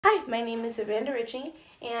Hi, my name is Evander Ritchie,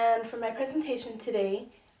 and for my presentation today,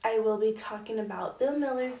 I will be talking about Bill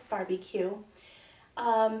Miller's Barbecue.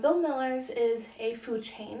 Bill Miller's is a food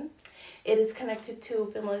chain. It is connected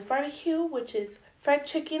to Bill Miller's Barbecue, which is fried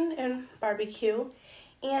chicken and barbecue,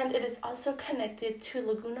 and it is also connected to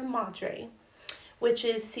Laguna Madre, which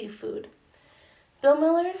is seafood. Bill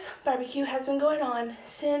Miller's Barbecue has been going on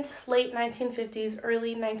since late 1950s,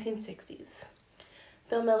 early 1960s.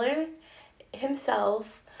 Bill Miller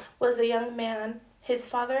himself was a young man. His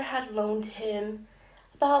father had loaned him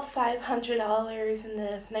about $500 in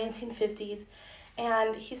the 1950s,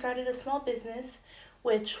 and he started a small business,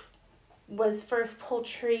 which was first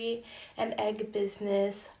poultry and egg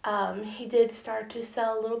business. He did start to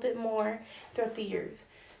sell a little bit more throughout the years.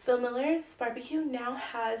 Bill Miller's Barbecue now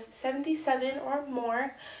has 77 or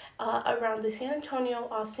more around the San Antonio,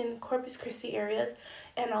 Austin, Corpus Christi areas,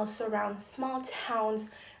 and also around small towns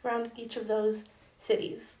around each of those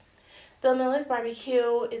cities. Bill Miller's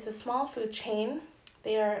Barbecue is a small food chain.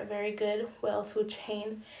 They are a very good, well food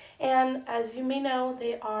chain, and as you may know,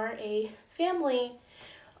 they are a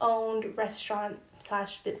family-owned restaurant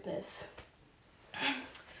 / business.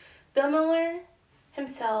 Bill Miller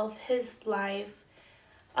himself, his life,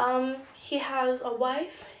 he has a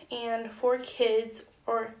wife and 4 kids,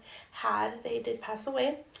 or had, they did pass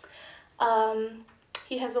away.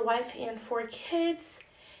 He has a wife and 4 kids.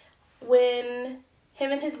 When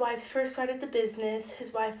him and his wife first started the business,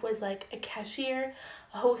 his wife was like a cashier,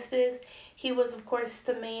 a hostess. He was, of course,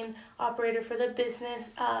 the main operator for the business.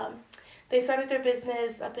 They started their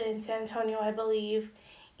business up in San Antonio, I believe,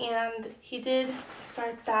 and he did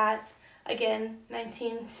start that, again,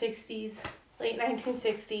 1960s, late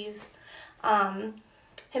 1960s.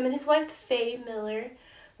 Him and his wife, Faye Miller,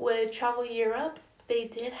 would travel Europe. They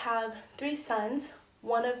did have 3 sons.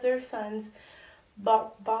 One of their sons,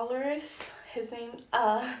 Balleris, his name,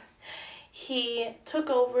 he took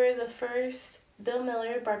over the first Bill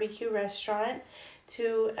Miller barbecue restaurant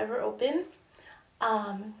to ever open.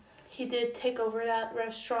 He did take over that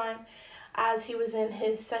restaurant as he was in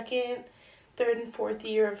his 2nd, 3rd, and 4th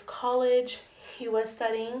year of college. He was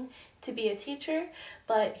studying to be a teacher,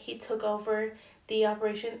 but he took over the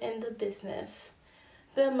operation in the business.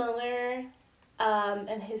 Bill Miller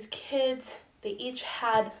and his kids, they each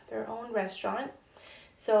had their own restaurant.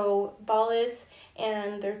 So Ballis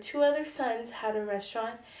and their 2 other sons had a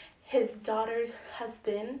restaurant. His daughter's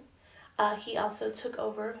husband, he also took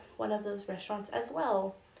over one of those restaurants as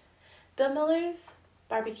well. Bill Miller's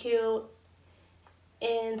Barbecue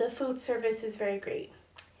in the food service is very great.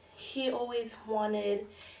 He always wanted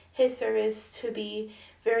his service to be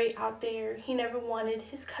very out there. He never wanted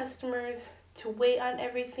his customers to wait on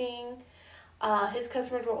everything. His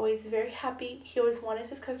customers were always very happy. He always wanted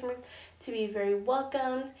his customers to be very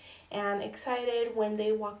welcomed and excited when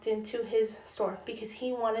they walked into his store because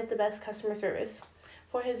he wanted the best customer service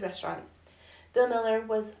for his restaurant. Bill Miller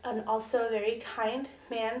was also a very kind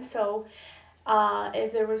man, so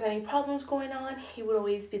if there was any problems going on, he would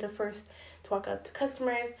always be the first to walk up to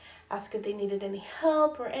customers, ask if they needed any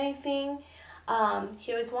help or anything.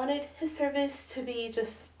 He always wanted his service to be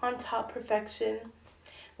just on top perfection.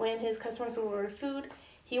 When his customers would order food,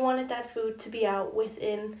 he wanted that food to be out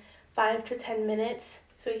within 5 to 10 minutes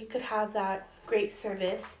so he could have that great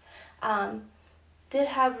service. Did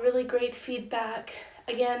have really great feedback.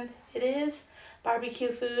 Again, it is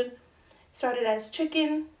barbecue food. Started as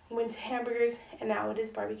chicken, went to hamburgers, and now it is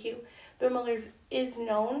barbecue. Bill Miller's is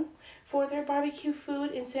known for their barbecue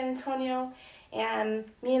food in San Antonio, and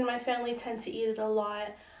me and my family tend to eat it a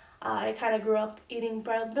lot. I kind of grew up eating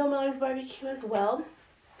Bill Miller's Barbecue as well.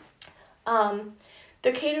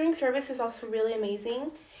 Their catering service is also really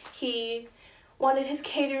amazing. He wanted his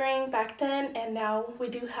catering back then, and now they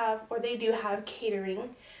do have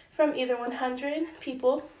catering from either 100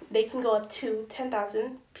 people, they can go up to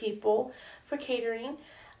 10,000 people for catering.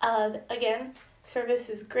 Again, service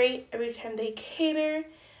is great every time they cater,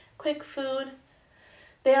 quick food.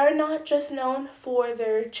 They are not just known for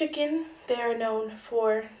their chicken, they are known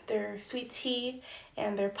for their sweet tea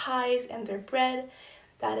and their pies and their bread.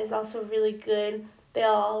 That is also really good. They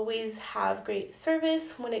always have great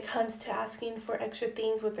service when it comes to asking for extra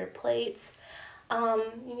things with their plates.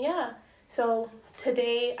 Yeah, so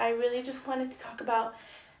today I really just wanted to talk about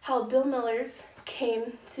how Bill Miller's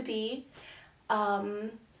came to be,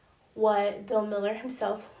 what Bill Miller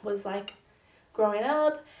himself was like growing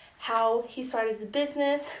up, how he started the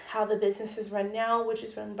business, how the business is run now, which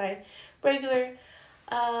is run by regular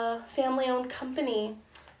family-owned company.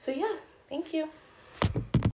 So yeah, thank you.